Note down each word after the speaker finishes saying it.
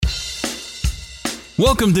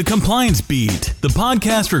Welcome to Compliance Beat, the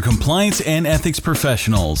podcast for compliance and ethics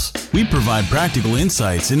professionals. We provide practical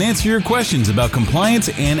insights and answer your questions about compliance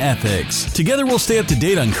and ethics. Together we'll stay up to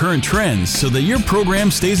date on current trends so that your program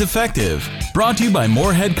stays effective. Brought to you by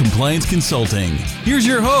Moorhead Compliance Consulting. Here's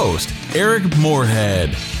your host, Eric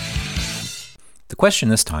Moorhead. The question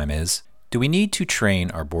this time is, do we need to train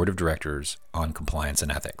our board of directors on compliance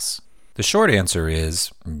and ethics? The short answer is,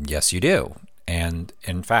 yes, you do. And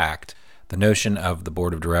in fact, the notion of the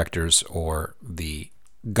board of directors or the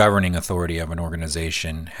governing authority of an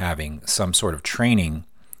organization having some sort of training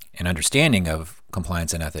and understanding of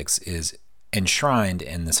compliance and ethics is enshrined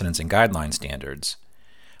in the sentencing guideline standards.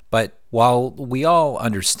 But while we all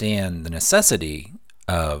understand the necessity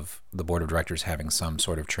of the board of directors having some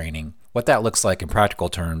sort of training, what that looks like in practical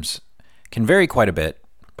terms can vary quite a bit,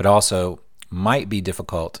 but also might be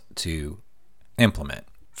difficult to implement.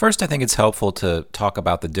 First, I think it's helpful to talk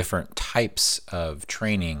about the different types of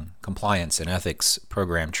training, compliance and ethics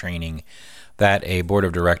program training that a board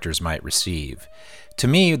of directors might receive. To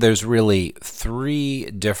me, there's really three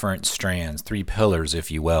different strands, three pillars, if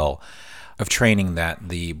you will, of training that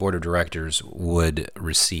the board of directors would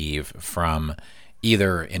receive from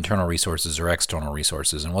either internal resources or external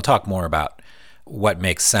resources. And we'll talk more about what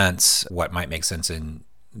makes sense, what might make sense in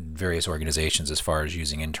various organizations as far as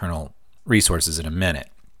using internal resources in a minute.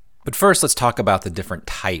 But first, let's talk about the different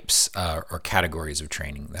types or categories of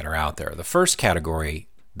training that are out there. The first category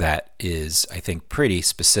that is, I think, pretty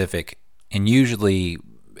specific, and usually,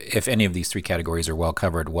 if any of these three categories are well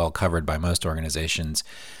covered by most organizations,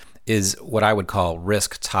 is what I would call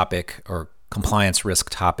risk topic or compliance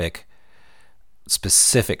risk topic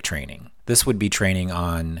specific training. This would be training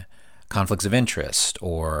on conflicts of interest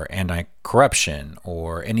or anti-corruption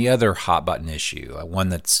or any other hot button issue. One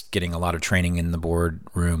that's getting a lot of training in the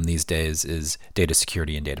boardroom these days is data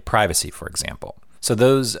security and data privacy, for example. So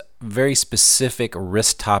those very specific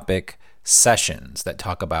risk topic sessions that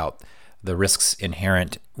talk about the risks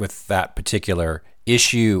inherent with that particular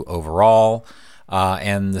issue overall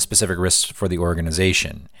and the specific risks for the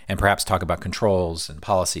organization, and perhaps talk about controls and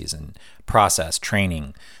policies and process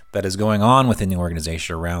training that is going on within the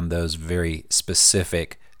organization around those very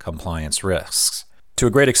specific compliance risks. To a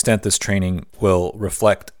great extent, this training will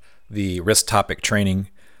reflect the risk topic training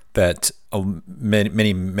that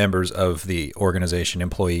many members of the organization,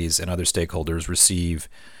 employees, and other stakeholders receive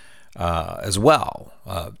as well.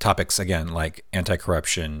 Topics, again, like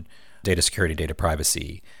anti-corruption, data security, data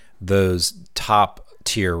privacy, those top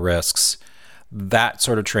tier risks. That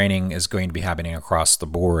sort of training is going to be happening across the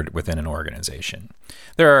board within an organization.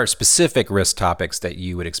 There are specific risk topics that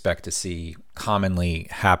you would expect to see commonly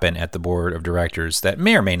happen at the board of directors that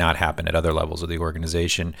may or may not happen at other levels of the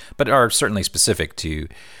organization, but are certainly specific to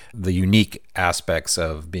the unique aspects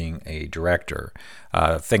of being a director.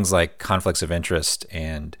 Things like conflicts of interest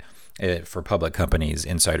and for public companies,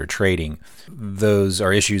 insider trading. Those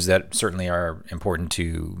are issues that certainly are important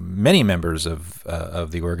to many members of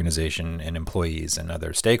the organization and employees and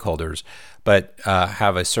other stakeholders, but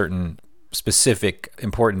have a certain specific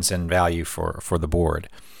importance and value for the board.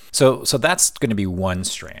 So that's going to be one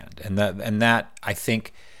strand, and that I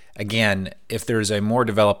think, again, if there's a more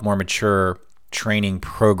developed, more mature training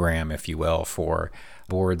program, if you will, for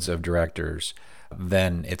boards of directors,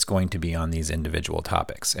 then it's going to be on these individual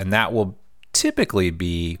topics. And that will typically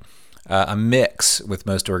be a mix with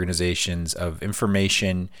most organizations of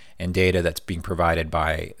information and data that's being provided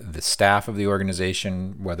by the staff of the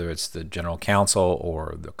organization, whether it's the general counsel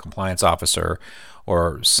or the compliance officer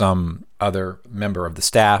or some other member of the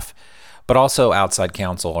staff, but also outside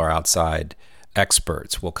counsel or outside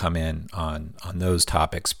experts will come in on those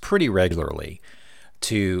topics pretty regularly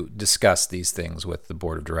to discuss these things with the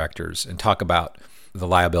board of directors and talk about the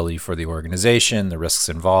liability for the organization, the risks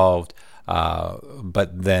involved, but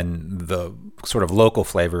then the sort of local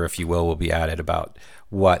flavor, if you will be added about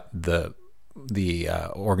what the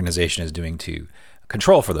organization is doing to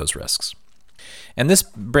control for those risks. And this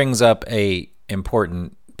brings up a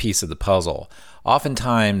important piece of the puzzle.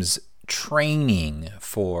 Oftentimes, training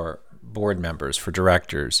for board members, for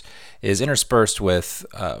directors, is interspersed with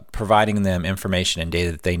providing them information and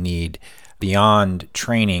data that they need beyond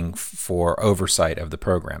training for oversight of the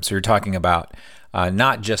program. So you're talking about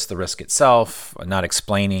not just the risk itself, not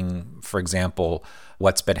explaining, for example,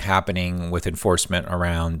 what's been happening with enforcement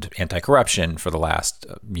around anti-corruption for the last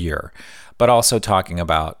year, but also talking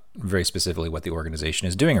about very specifically what the organization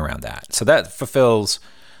is doing around that. So that fulfills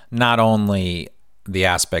not only the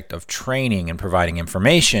aspect of training and providing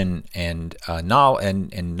information and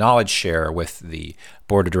knowledge share with the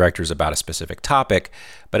board of directors about a specific topic,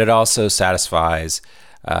 but it also satisfies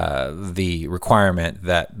the requirement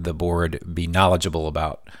that the board be knowledgeable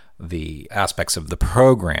about the aspects of the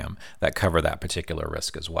program that cover that particular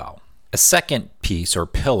risk as well. A second piece or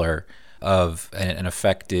pillar of an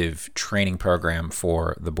effective training program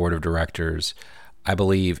for the board of directors, I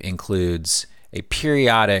believe, includes a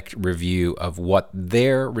periodic review of what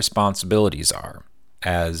their responsibilities are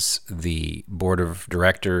as the board of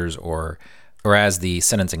directors, or as the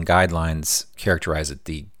sentencing guidelines characterize it,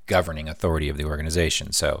 the governing authority of the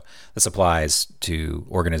organization. So this applies to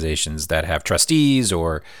organizations that have trustees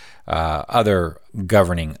or other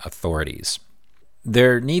governing authorities.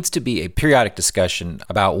 There needs to be a periodic discussion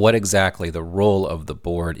about what exactly the role of the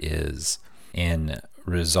board is in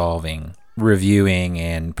resolving, reviewing,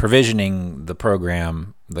 and provisioning the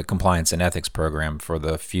program, the compliance and ethics program, for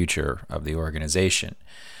the future of the organization.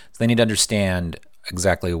 So they need to understand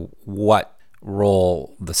exactly what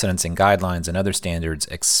role the sentencing guidelines and other standards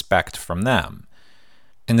expect from them.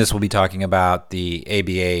 And this will be talking about the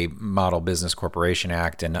ABA Model Business Corporation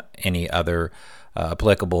Act and any other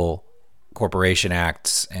applicable corporation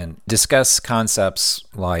acts, and discuss concepts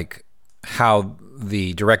like how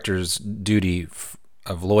the director's duty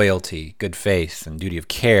of loyalty, good faith, and duty of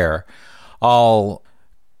care all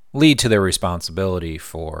lead to their responsibility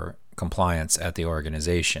for compliance at the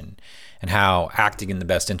organization, and how acting in the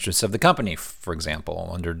best interests of the company, for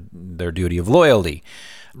example, under their duty of loyalty,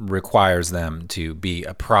 requires them to be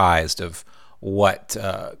apprised of what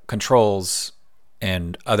controls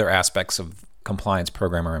and other aspects of compliance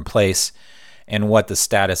program are in place, and what the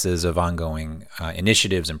status is of ongoing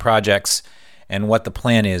initiatives and projects, and what the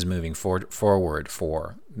plan is moving forward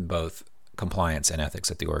for both compliance and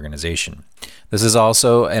ethics at the organization. This is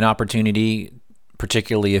also an opportunity,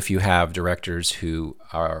 particularly if you have directors who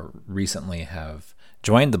recently have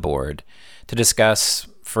joined the board, to discuss,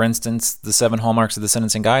 for instance, the 7 hallmarks of the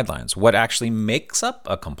sentencing guidelines. What actually makes up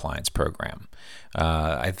a compliance program?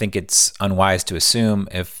 I think it's unwise to assume,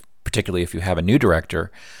 particularly if you have a new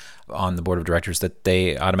director on the board of directors, that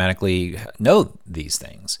they automatically know these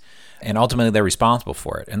things. And ultimately, they're responsible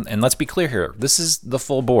for it. And let's be clear here. This is the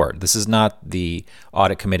full board. This is not the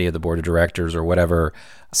audit committee of the board of directors or whatever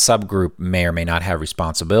subgroup may or may not have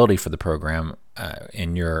responsibility for the program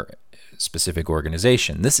in your specific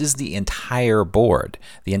organization. This is the entire board.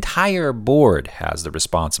 The entire board has the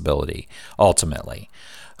responsibility, ultimately,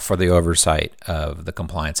 for the oversight of the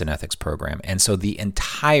compliance and ethics program. And so the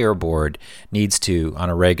entire board needs to, on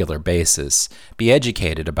a regular basis, be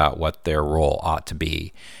educated about what their role ought to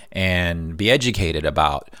be, and be educated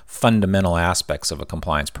about fundamental aspects of a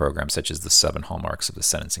compliance program, such as the 7 hallmarks of the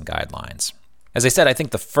sentencing guidelines. As I said, I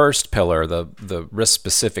think the first pillar, the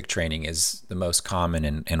risk-specific training, is the most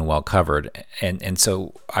common and well covered. And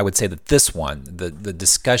so I would say that this one, the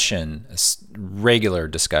discussion, regular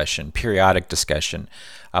discussion, periodic discussion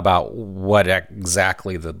about what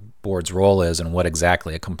exactly the board's role is and what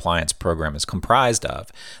exactly a compliance program is comprised of,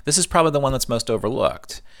 this is probably the one that's most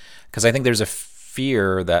overlooked. Because I think there's a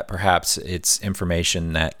fear that perhaps it's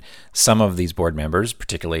information that some of these board members,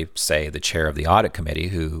 particularly, say, the chair of the audit committee,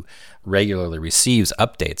 who regularly receives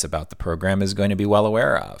updates about the program, is going to be well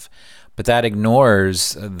aware of. But that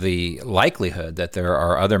ignores the likelihood that there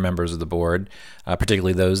are other members of the board,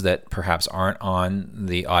 particularly those that perhaps aren't on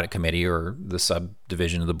the audit committee or the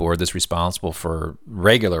subdivision of the board that's responsible for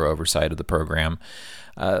regular oversight of the program,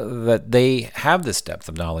 that they have this depth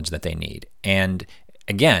of knowledge that they need. And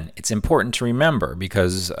again, it's important to remember,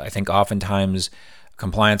 because I think oftentimes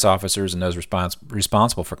compliance officers and those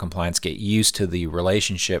responsible for compliance get used to the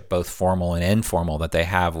relationship, both formal and informal, that they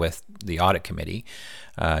have with the audit committee,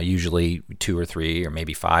 usually 2 or 3 or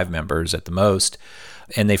maybe 5 members at the most,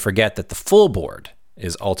 and they forget that the full board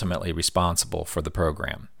is ultimately responsible for the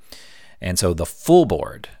program. And so the full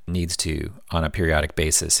board needs to, on a periodic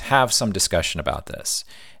basis, have some discussion about this,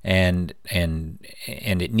 and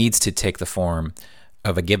it needs to take the form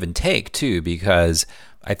of a give and take too, because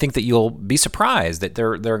I think that you'll be surprised that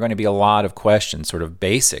there are going to be a lot of questions, sort of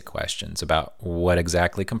basic questions, about what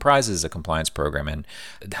exactly comprises a compliance program, and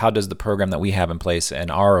how does the program that we have in place in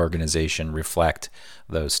our organization reflect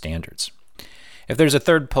those standards. If there's a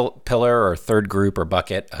third pillar or third group or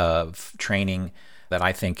bucket of training that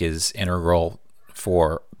I think is integral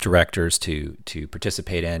for directors to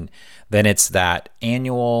participate in, then it's that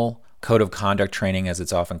annual code of conduct training, as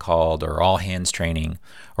it's often called, or all hands training,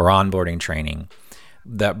 or onboarding training,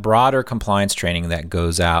 that broader compliance training that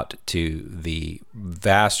goes out to the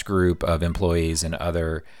vast group of employees and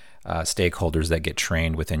other stakeholders that get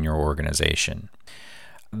trained within your organization.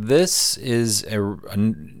 This is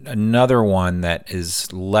another one that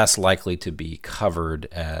is less likely to be covered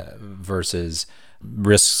versus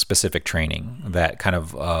risk-specific training, that kind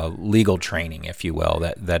of legal training, if you will,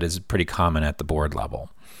 that is pretty common at the board level.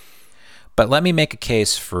 But let me make a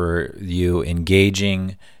case for you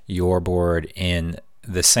engaging your board in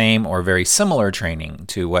the same or very similar training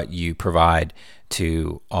to what you provide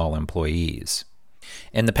to all employees.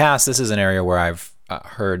 In the past, this is an area where I've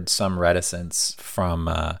heard some reticence from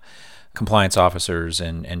compliance officers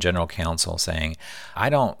and general counsel saying, I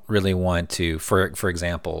don't really want to, for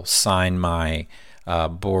example, sign my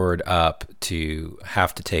board up to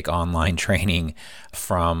have to take online training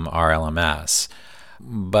from our LMS.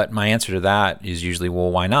 But my answer to that is usually, well,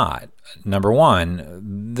 why not? Number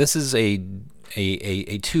one, this is a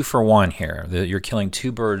 2-for-1 here. You're killing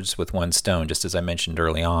two birds with one stone, just as I mentioned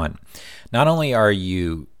early on. Not only are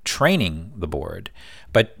you training the board,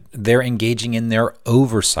 but they're engaging in their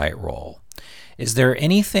oversight role. Is there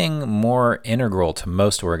anything more integral to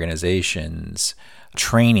most organizations'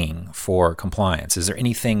 training for compliance? Is there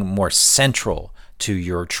anything more central to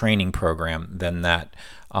your training program than that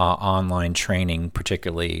online training,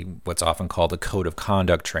 particularly what's often called the code of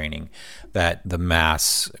conduct training that the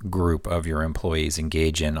mass group of your employees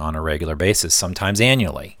engage in on a regular basis, sometimes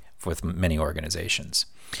annually with many organizations?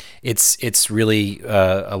 It's really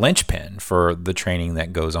a linchpin for the training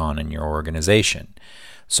that goes on in your organization.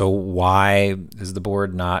 So why is the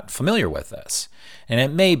board not familiar with this? And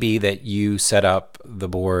it may be that you set up the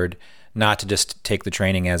board not to just take the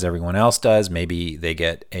training as everyone else does. Maybe they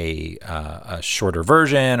get a shorter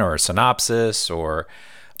version or a synopsis or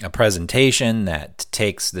a presentation that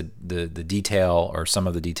takes the detail or some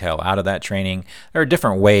of the detail out of that training. There are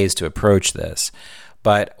different ways to approach this.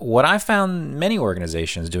 But what I found many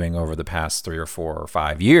organizations doing over the past 3 or 4 or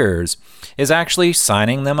 5 years is actually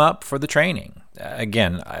signing them up for the training.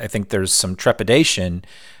 Again, I think there's some trepidation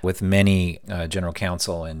with many general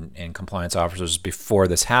counsel and compliance officers before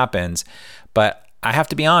this happens. But I have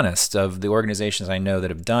to be honest, of the organizations I know that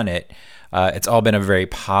have done it, it's all been a very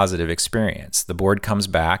positive experience. The board comes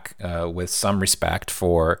back with some respect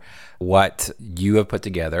for what you have put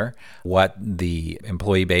together, what the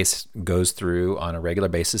employee base goes through on a regular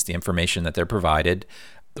basis, the information that they're provided,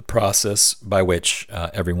 the process by which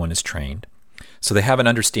everyone is trained. So they have an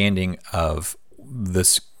understanding of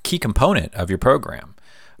this key component of your program.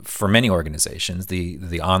 For many organizations,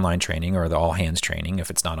 the online training or the all-hands training, if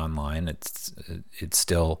it's not online, it's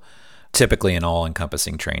still typically an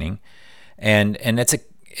all-encompassing training. And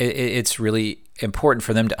it's really important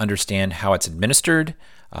for them to understand how it's administered,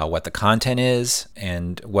 what the content is,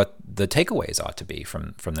 and what the takeaways ought to be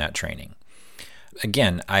from that training.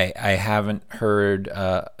 Again, I haven't heard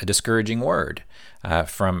a discouraging word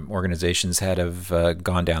from organizations that have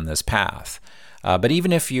gone down this path. But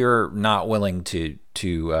even if you're not willing to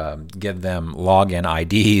give them login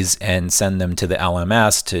IDs and send them to the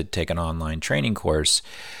LMS to take an online training course,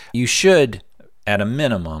 you should, at a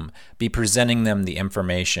minimum, be presenting them the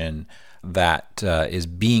information that is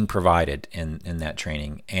being provided in that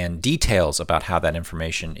training and details about how that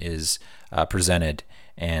information is presented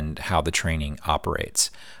and how the training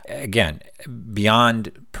operates. Again,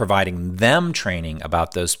 beyond providing them training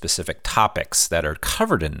about those specific topics that are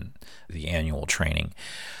covered in the annual training,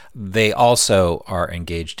 they also are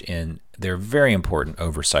engaged in their very important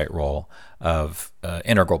oversight role of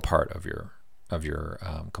integral part of your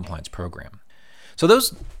compliance program. So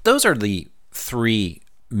those are the 3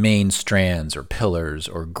 main strands or pillars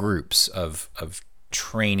or groups of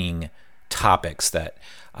training topics that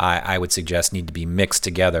I would suggest need to be mixed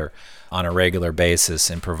together on a regular basis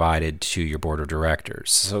and provided to your board of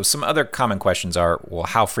directors. So some other common questions are, well,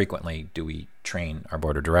 how frequently do we train our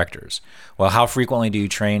board of directors? Well, how frequently do you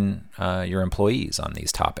train your employees on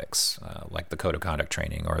these topics, like the code of conduct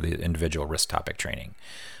training or the individual risk topic training?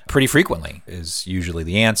 Pretty frequently is usually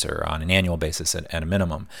the answer, on an annual basis at a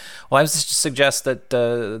minimum. Well, I would suggest that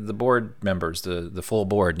the board members, the full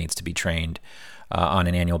board, needs to be trained on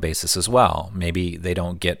an annual basis as well. Maybe they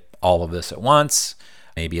don't get all of this at once.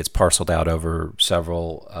 Maybe it's parceled out over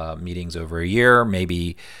several meetings over a year.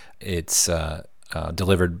 Maybe it's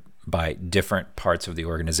delivered by different parts of the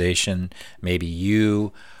organization. Maybe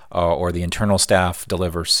you or the internal staff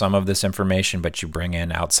deliver some of this information, but you bring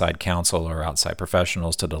in outside counsel or outside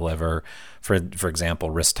professionals to deliver, for example,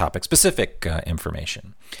 risk topic specific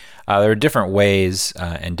information. There are different ways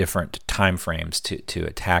and different timeframes to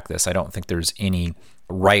attack this. I don't think there's any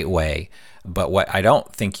right way, but what I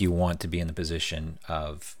don't think you want to be in the position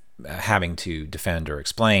of having to defend or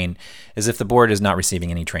explain is if the board is not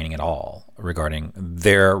receiving any training at all regarding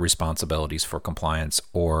their responsibilities for compliance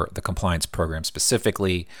or the compliance program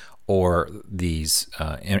specifically or these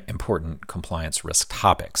important compliance risk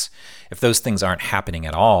topics. If those things aren't happening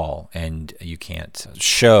at all and you can't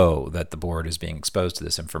show that the board is being exposed to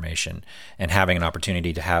this information and having an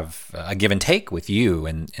opportunity to have a give and take with you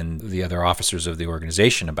and the other officers of the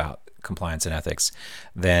organization about compliance and ethics,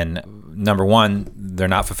 then number one, they're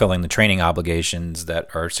not fulfilling the training obligations that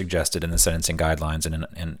are suggested in the sentencing guidelines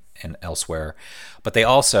and elsewhere. But they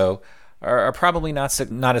also are probably not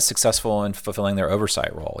as successful in fulfilling their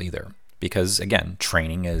oversight role either, because again,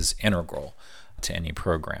 training is integral to any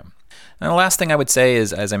program. And the last thing I would say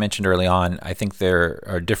is, as I mentioned early on, I think there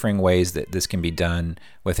are differing ways that this can be done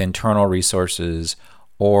with internal resources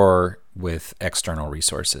or with external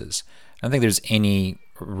resources. I don't think there's any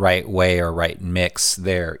right way or right mix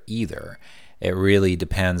there either. It really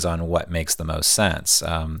depends on what makes the most sense.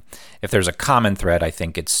 If there's a common thread, I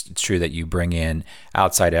think it's true that you bring in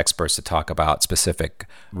outside experts to talk about specific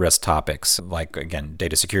risk topics, like, again,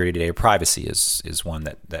 data security, data privacy is one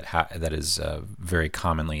that is very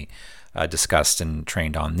commonly discussed and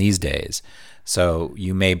trained on these days. So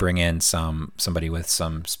you may bring in somebody with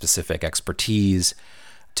some specific expertise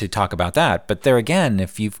to talk about that. But there again,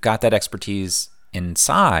 if you've got that expertise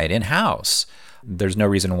in-house, there's no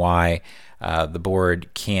reason why the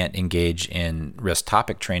board can't engage in risk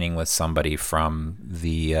topic training with somebody from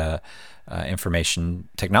the information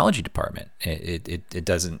technology department. It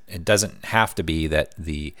doesn't have to be that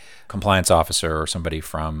the compliance officer or somebody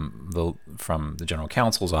from the general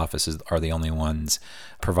counsel's office are the only ones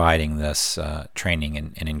providing this training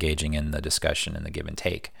and engaging in the discussion and the give and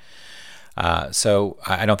take. So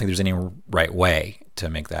I don't think there's any right way to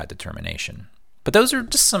make that determination. But those are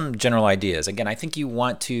just some general ideas. Again, I think you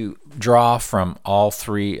want to draw from all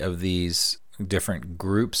three of these different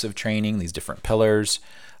groups of training, these different pillars,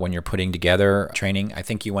 when you're putting together training. I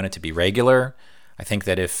think you want it to be regular. I think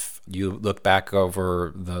that if you look back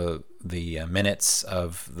over the minutes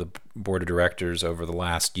of the board of directors over the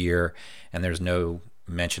last year, and there's no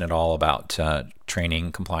mention at all about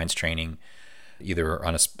training, compliance training, either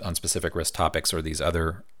on specific risk topics or these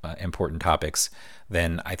other important topics,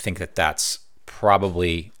 then I think that's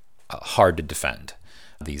probably hard to defend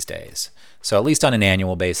these days. So at least on an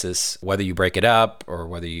annual basis, whether you break it up or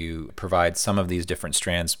whether you provide some of these different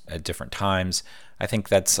strands at different times, I think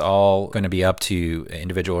that's all going to be up to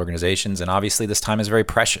individual organizations. And obviously this time is very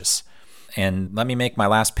precious. And let me make my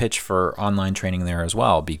last pitch for online training there as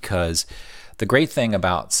well, because the great thing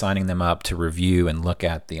about signing them up to review and look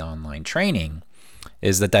at the online training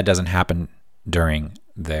is that doesn't happen during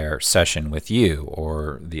their session with you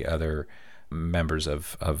or the other members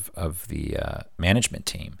of the management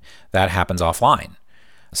team. That happens offline.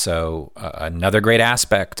 So another great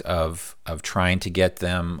aspect of trying to get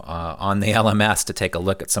them on the LMS to take a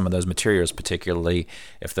look at some of those materials, particularly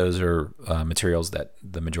if those are materials that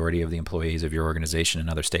the majority of the employees of your organization and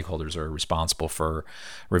other stakeholders are responsible for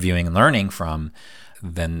reviewing and learning from,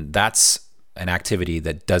 then that's an activity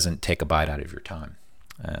that doesn't take a bite out of your time.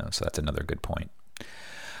 So that's another good point.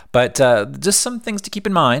 But just some things to keep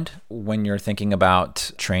in mind when you're thinking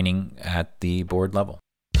about training at the board level.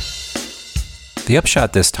 The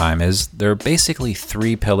upshot this time is there are basically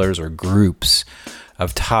three pillars or groups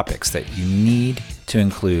of topics that you need to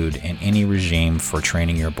include in any regime for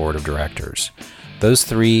training your board of directors. Those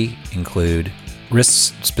three include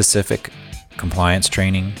risk-specific compliance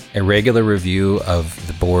training, a regular review of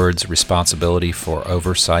the board's responsibility for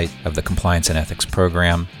oversight of the compliance and ethics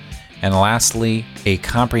program, and lastly, a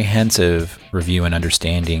comprehensive review and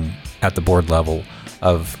understanding at the board level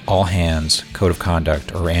of all hands code of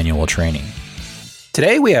conduct or annual training.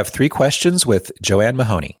 Today, we have 3 questions with JoAnn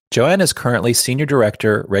Mahoney. JoAnn is currently Senior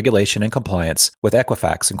Director, Regulation and Compliance with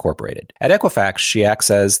Equifax Incorporated. At Equifax, she acts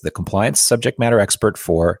as the compliance subject matter expert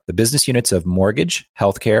for the business units of mortgage,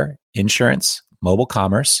 healthcare, insurance, mobile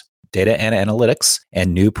commerce, data and analytics,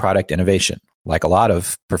 and new product innovation. Like a lot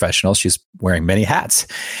of professionals, she's wearing many hats.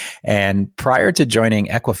 And prior to joining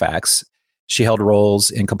Equifax, she held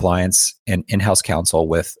roles in compliance and in-house counsel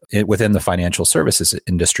within the financial services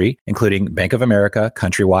industry, including Bank of America,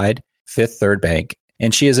 Countrywide, Fifth Third Bank,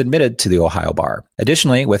 and she is admitted to the Ohio Bar.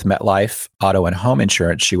 Additionally, with MetLife Auto and Home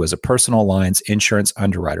Insurance, she was a personal lines insurance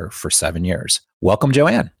underwriter for 7 years. Welcome,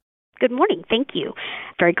 JoAnn. Good morning. Thank you.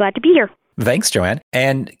 Very glad to be here. Thanks, JoAnn.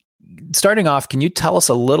 And starting off, can you tell us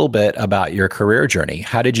a little bit about your career journey?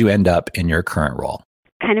 How did you end up in your current role?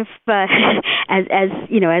 Kind of, as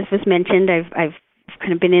you know, as was mentioned, I've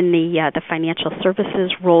kind of been in the financial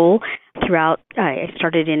services role throughout. I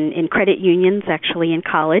started in credit unions, actually, in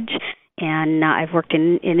college, and I've worked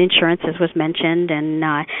in insurance, as was mentioned, and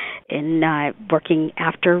in working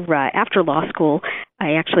after law school.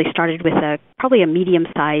 I actually started with probably a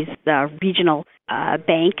medium-sized regional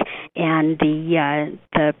bank, and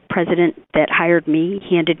the president that hired me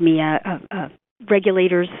handed me a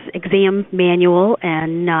regulator's exam manual,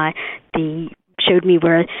 and showed me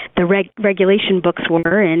where the regulation books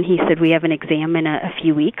were, and he said, we have an exam in a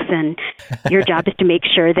few weeks, and your job is to make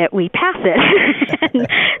sure that we pass it. And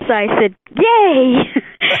so I said, yay!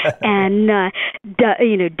 And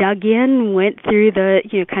dug in, went through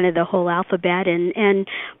the kind of the whole alphabet, and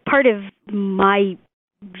part of my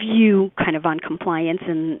view kind of on compliance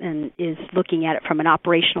and is looking at it from an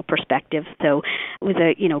operational perspective. So it was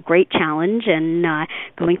a great challenge, and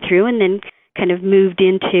going through, and then kind of moved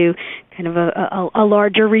into kind of a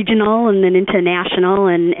larger regional, and then into national,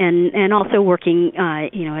 and also working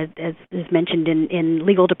as mentioned in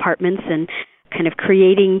legal departments, and kind of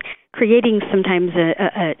creating sometimes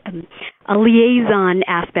a liaison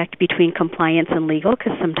aspect between compliance and legal,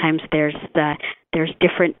 because sometimes there's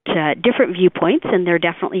different viewpoints, and there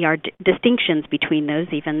definitely are distinctions between those,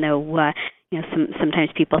 even though sometimes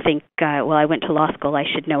people think, well, I went to law school, I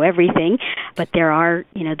should know everything, but there are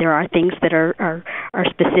things that are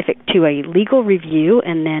specific to a legal review,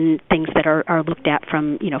 and then things that are looked at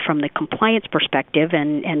from the compliance perspective,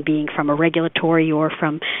 and being from a regulatory or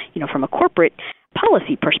from a corporate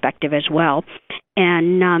policy perspective as well.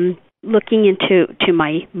 And looking into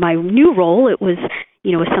my new role, it was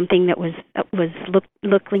something that was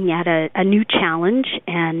looking at a new challenge,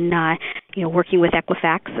 and working with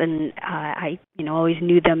Equifax, and I always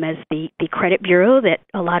knew them as the credit bureau that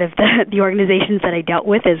a lot of the organizations that I dealt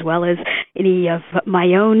with, as well as any of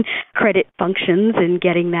my own credit functions, and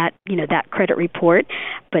getting that that credit report.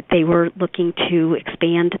 But they were looking to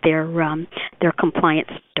expand their compliance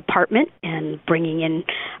department, and bringing in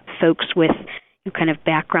folks with kind of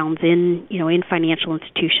backgrounds in financial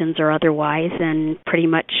institutions or otherwise, and pretty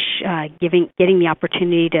much getting the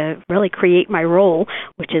opportunity to really create my role,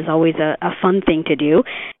 which is always a fun thing to do,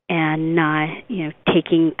 and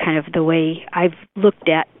taking kind of the way I've looked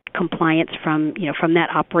at compliance from that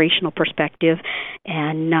operational perspective,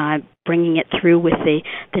 and bringing it through with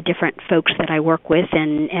the different folks that I work with,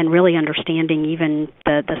 and really understanding even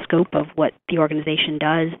the scope of what the organization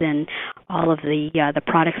does, and all of the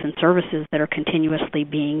products and services that are continuously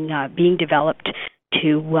being developed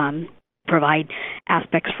to provide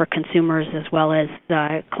aspects for consumers as well as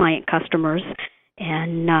client customers,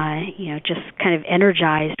 and just kind of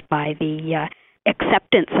energized by the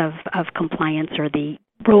acceptance of compliance, or the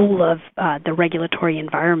role of the regulatory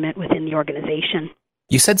environment within the organization.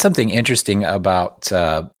 You said something interesting about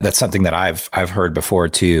that's something that I've heard before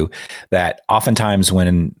too, that oftentimes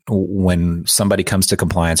when somebody comes to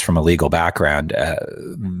compliance from a legal background,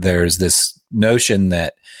 there's this notion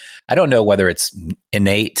that, I don't know whether it's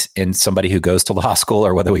innate in somebody who goes to law school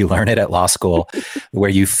or whether we learn it at law school, where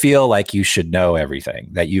you feel like you should know everything,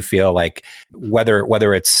 that you feel like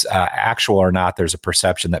whether it's actual or not, there's a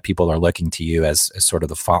perception that people are looking to you as sort of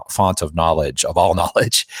the font of knowledge, of all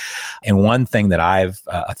knowledge. And one thing that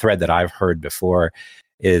a thread that I've heard before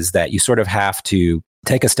is that you sort of have to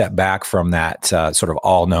take a step back from that sort of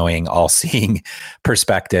all-knowing, all-seeing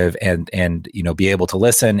perspective, and be able to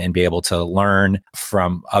listen and be able to learn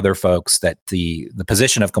from other folks, that the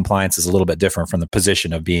position of compliance is a little bit different from the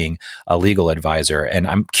position of being a legal advisor. And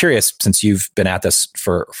I'm curious, since you've been at this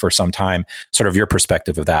for some time, sort of your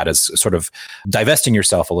perspective of that, as sort of divesting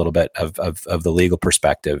yourself a little bit of the legal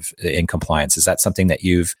perspective in compliance. Is that something that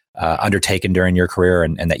you've undertaken during your career,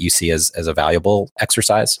 and that you see as a valuable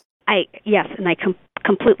exercise? Yes, and I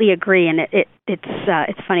completely agree. And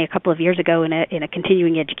it's funny. A couple of years ago, in a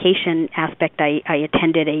continuing education aspect, I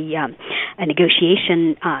attended a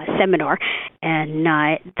negotiation seminar, and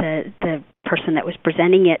the person that was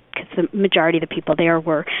presenting it, because the majority of the people there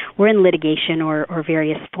were in litigation or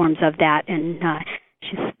various forms of that, and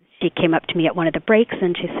she came up to me at one of the breaks,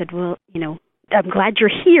 and she said, "Well, I'm glad you're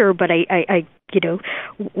here, but I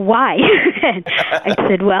why?" And I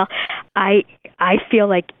said, "Well, I feel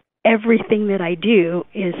like everything that I do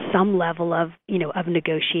is some level of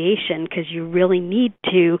negotiation, because you really need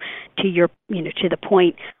to the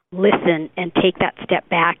point, listen and take that step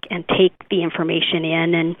back and take the information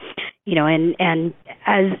in, and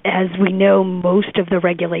as we know, most of the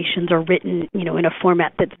regulations are written in a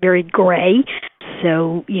format that's very gray,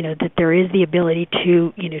 so that there is the ability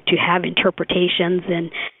to have interpretations,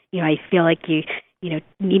 and I feel like you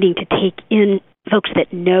needing to take in folks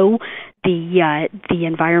that know the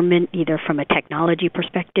environment, either from a technology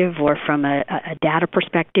perspective or from a data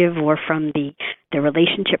perspective or from the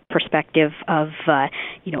relationship perspective of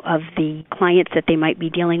of the clients that they might be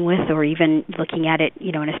dealing with, or even looking at it,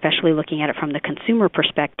 and especially looking at it from the consumer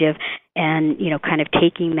perspective, and kind of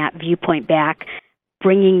taking that viewpoint back,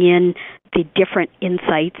 bringing in the different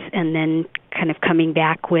insights, and then kind of coming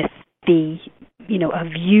back with the a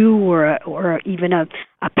view or even a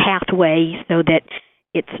pathway, so that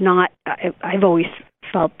it's not. I've always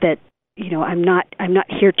felt that I'm not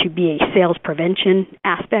here to be a sales prevention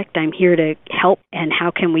aspect. I'm here to help, and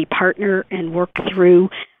how can we partner and work through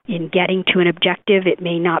in getting to an objective? It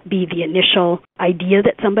may not be the initial idea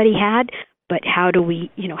that somebody had, but how do we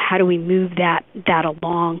move that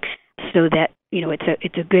along so that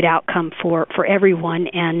it's a good outcome for everyone,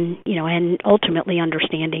 and and ultimately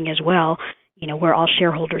understanding as well. We're all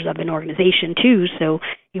shareholders of an organization too, so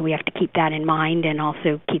we have to keep that in mind, and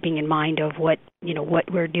also keeping in mind of what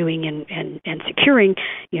we're doing and securing.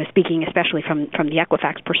 Speaking especially from the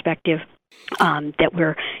Equifax perspective, that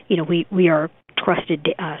we're we are trusted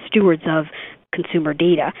stewards of consumer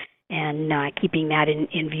data, and keeping that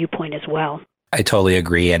in viewpoint as well. I totally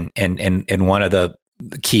agree, and one of the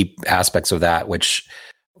key aspects of that, which,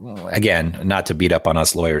 again, not to beat up on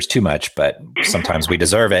us lawyers too much, but sometimes we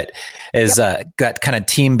deserve it, is that kind of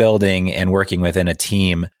team building and working within a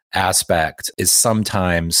team aspect is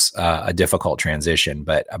sometimes a difficult transition.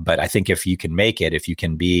 But I think if you can make it, if you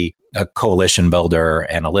can be a coalition builder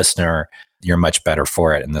and a listener, you're much better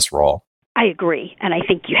for it in this role. I agree, and I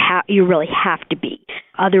think you really have to be.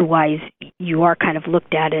 Otherwise, you are kind of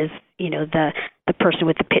looked at as the person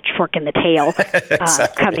with the pitchfork and the tail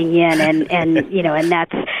Exactly. coming in, and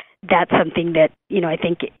that's something that I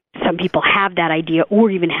think some people have that idea, or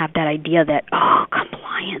even have that idea that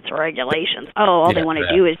compliance or regulations, all they want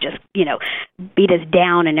to do is just beat us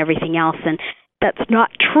down and everything else, and that's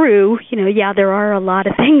not true. There are a lot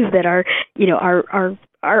of things that are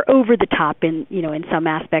are over the top in some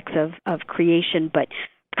aspects of creation, but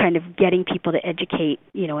kind of getting people to educate,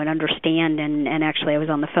 and understand. And actually, I was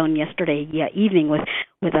on the phone yesterday evening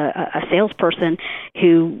with a salesperson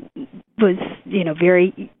who was,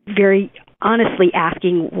 very, very honestly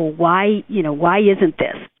asking, well, why isn't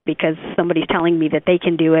this? Because somebody's telling me that they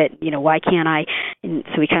can do it, why can't I? And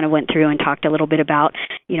so we kind of went through and talked a little bit about,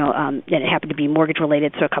 and it happened to be mortgage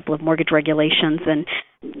related, so a couple of mortgage regulations. And,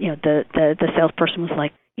 the salesperson was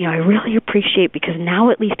like, I really appreciate, because now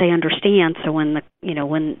at least I understand. So when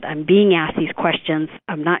when I'm being asked these questions,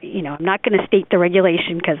 I'm not going to state the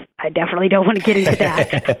regulation, because I definitely don't want to get into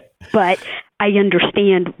that. But I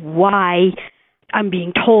understand why I'm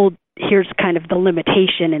being told here's kind of the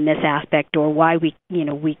limitation in this aspect, or why we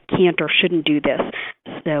can't or shouldn't do this.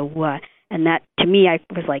 So, and that to me, I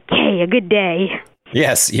was like, hey, a good day.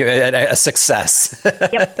 Yes, a success.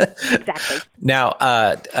 Yep, exactly. Now,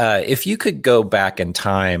 if you could go back in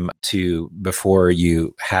time to before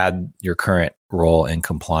you had your current role in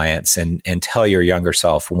compliance, and tell your younger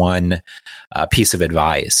self one piece of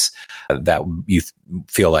advice that you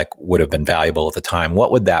feel like would have been valuable at the time,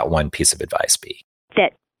 what would that one piece of advice be?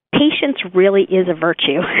 That patience really is a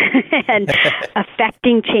virtue, and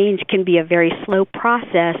affecting change can be a very slow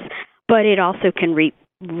process, but it also can reap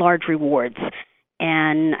large rewards.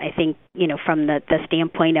 And I think, from the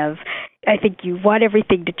standpoint of, I think you want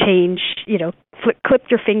everything to change, clip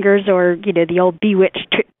your fingers, or, the old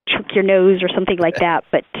bewitched, trick your nose or something like that.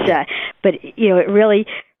 But it really,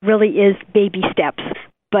 really is baby steps.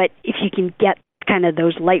 But if you can get kind of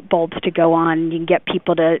those light bulbs to go on, you can get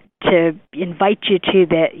people to invite you to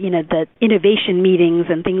the innovation meetings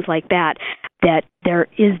and things like that, that there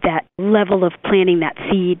is that level of planting that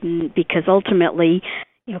seed. And because ultimately,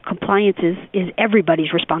 compliance is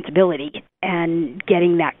everybody's responsibility, and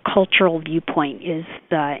getting that cultural viewpoint is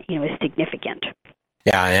significant.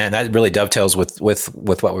 Yeah, and that really dovetails with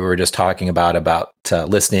what we were just talking about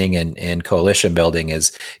listening and coalition building,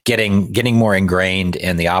 is getting more ingrained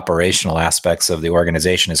in the operational aspects of the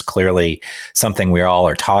organization is clearly something we all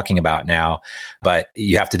are talking about now. But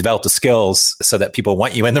you have to develop the skills so that people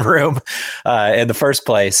want you in the room in the first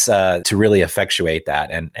place to really effectuate that.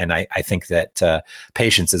 And I think that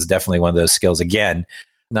patience is definitely one of those skills. Again,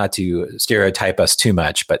 not to stereotype us too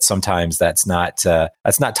much, but sometimes that's not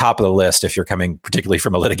top of the list if you're coming particularly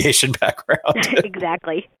from a litigation background.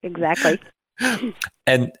 Exactly.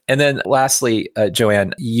 And then lastly,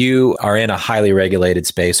 JoAnn, you are in a highly regulated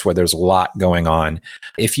space where there's a lot going on.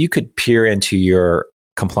 If you could peer into your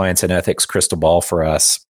compliance and ethics crystal ball for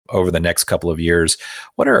us over the next couple of years,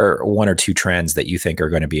 what are one or two trends that you think are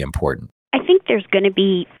going to be important? I think there's going to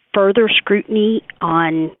be further scrutiny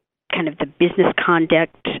on kind of the business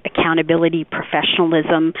conduct, accountability,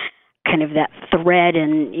 professionalism, kind of that thread,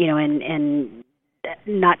 and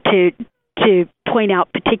not to point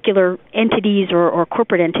out particular entities or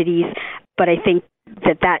corporate entities, but I think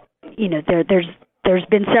that there's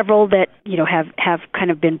been several that have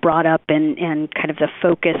kind of been brought up, and kind of the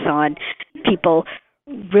focus on people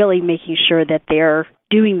really making sure that they're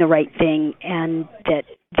doing the right thing and that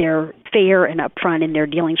they're fair and upfront in their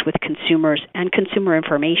dealings with consumers and consumer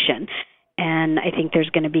information. And I think there's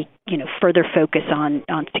going to be, further focus on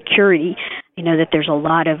security. That there's a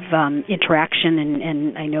lot of interaction,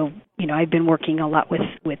 and I know, I've been working a lot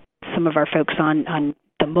with some of our folks on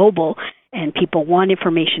the mobile, and people want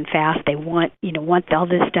information fast. They want all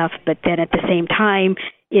this stuff, but then at the same time,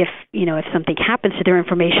 if something happens to their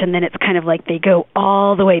information, then it's kind of like they go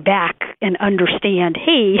all the way back and understand,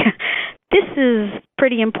 hey, this is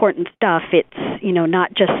pretty important stuff. It's,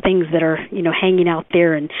 not just things that are, hanging out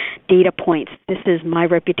there and data points. This is my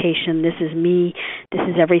reputation. This is me. This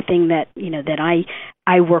is everything that, that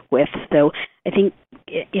I work with. So I think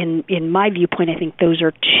in my viewpoint, I think those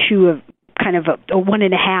are two of kind of a one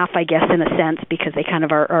and a half, I guess, in a sense, because they kind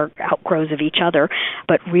of are outgrowths of each other.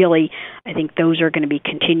 But really, I think those are going to be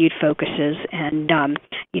continued focuses, and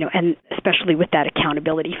and especially with that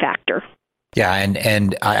accountability factor. Yeah,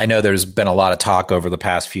 and I know there's been a lot of talk over the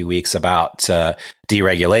past few weeks about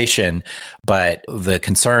deregulation, but the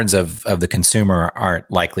concerns of the consumer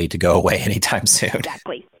aren't likely to go away anytime soon.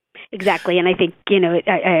 Exactly, and I think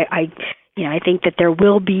I think that there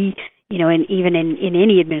will be. And even in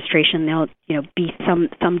any administration, there'll be some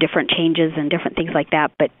different changes and different things like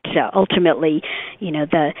that. But ultimately,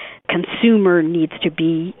 the consumer needs to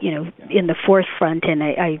be in the forefront. And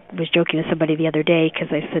I was joking with somebody the other day because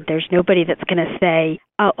I said there's nobody that's going to say,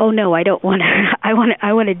 oh no, I don't want to. I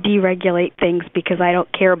want to deregulate things because I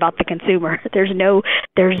don't care about the consumer. There's no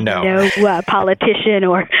politician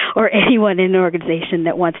or anyone in an organization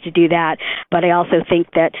that wants to do that. But I also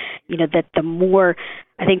think that that the more,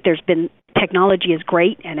 I think there's been, technology is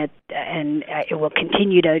great, and it will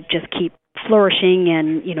continue to just keep flourishing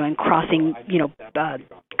and crossing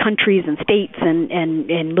countries and states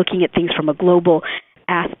and looking at things from a global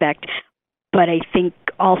aspect. But I think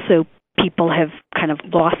also people have kind of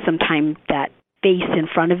lost sometimes that face in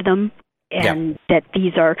front of them, and that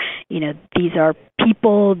these are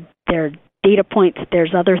people, they're data points,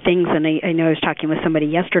 there's other things. And I know I was talking with somebody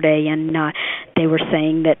yesterday, and they were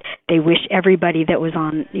saying that they wish everybody that was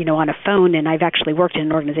on a phone, and I've actually worked in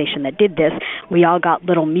an organization that did this, we all got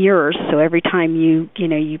little mirrors, so every time you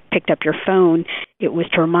picked up your phone, it was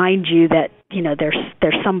to remind you that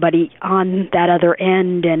there's somebody on that other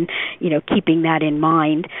end, and keeping that in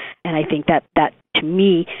mind. And I think that to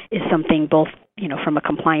me is something both from a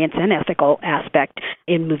compliance and ethical aspect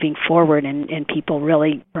in moving forward, and people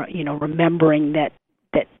really, remembering that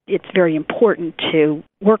it's very important to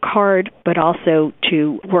work hard, but also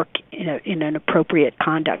to work in an appropriate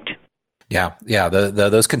conduct. Yeah.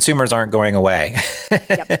 Those consumers aren't going away.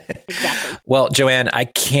 Yep, exactly. Well, JoAnn, I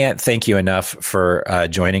can't thank you enough for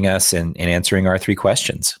joining us and answering our 3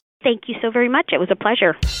 questions. Thank you so very much. It was a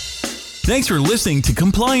pleasure. Thanks for listening to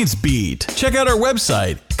Compliance Beat. Check out our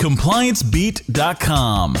website,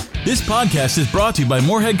 compliancebeat.com. This podcast is brought to you by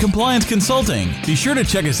Morehead Compliance Consulting. Be sure to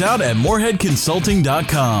check us out at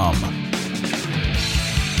moreheadconsulting.com.